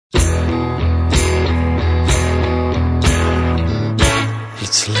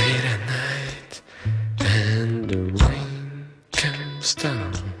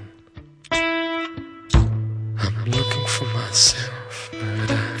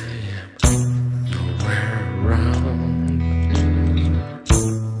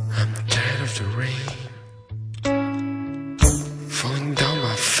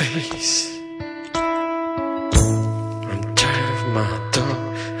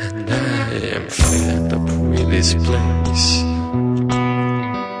I'm fed up with this place.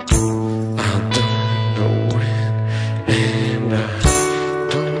 I don't know when and I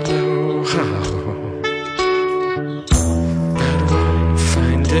don't know how, but one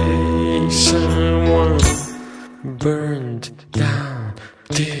fine day someone burned down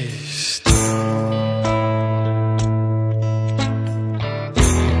this town.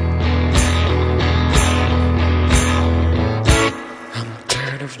 I'm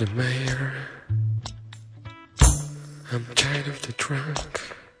tired of the mayor, I'm tired of the drunk,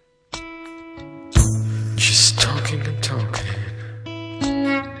 just talking and talking,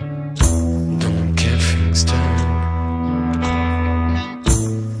 don't get things done.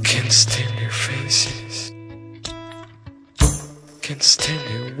 Can't stand their faces, can't stand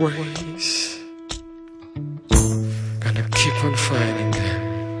their ways. Gonna keep on fighting them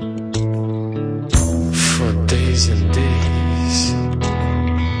for days and days.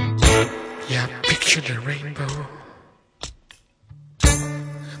 Yeah, picture the rainbow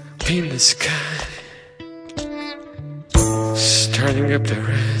in the sky, starting up the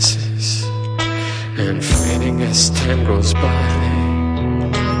ashes and fading as time goes by.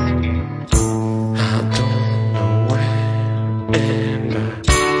 I don't know when and I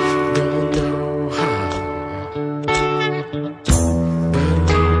don't know how, but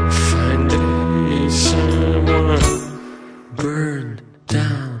one fine day someone burned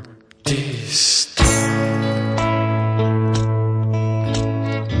down this town.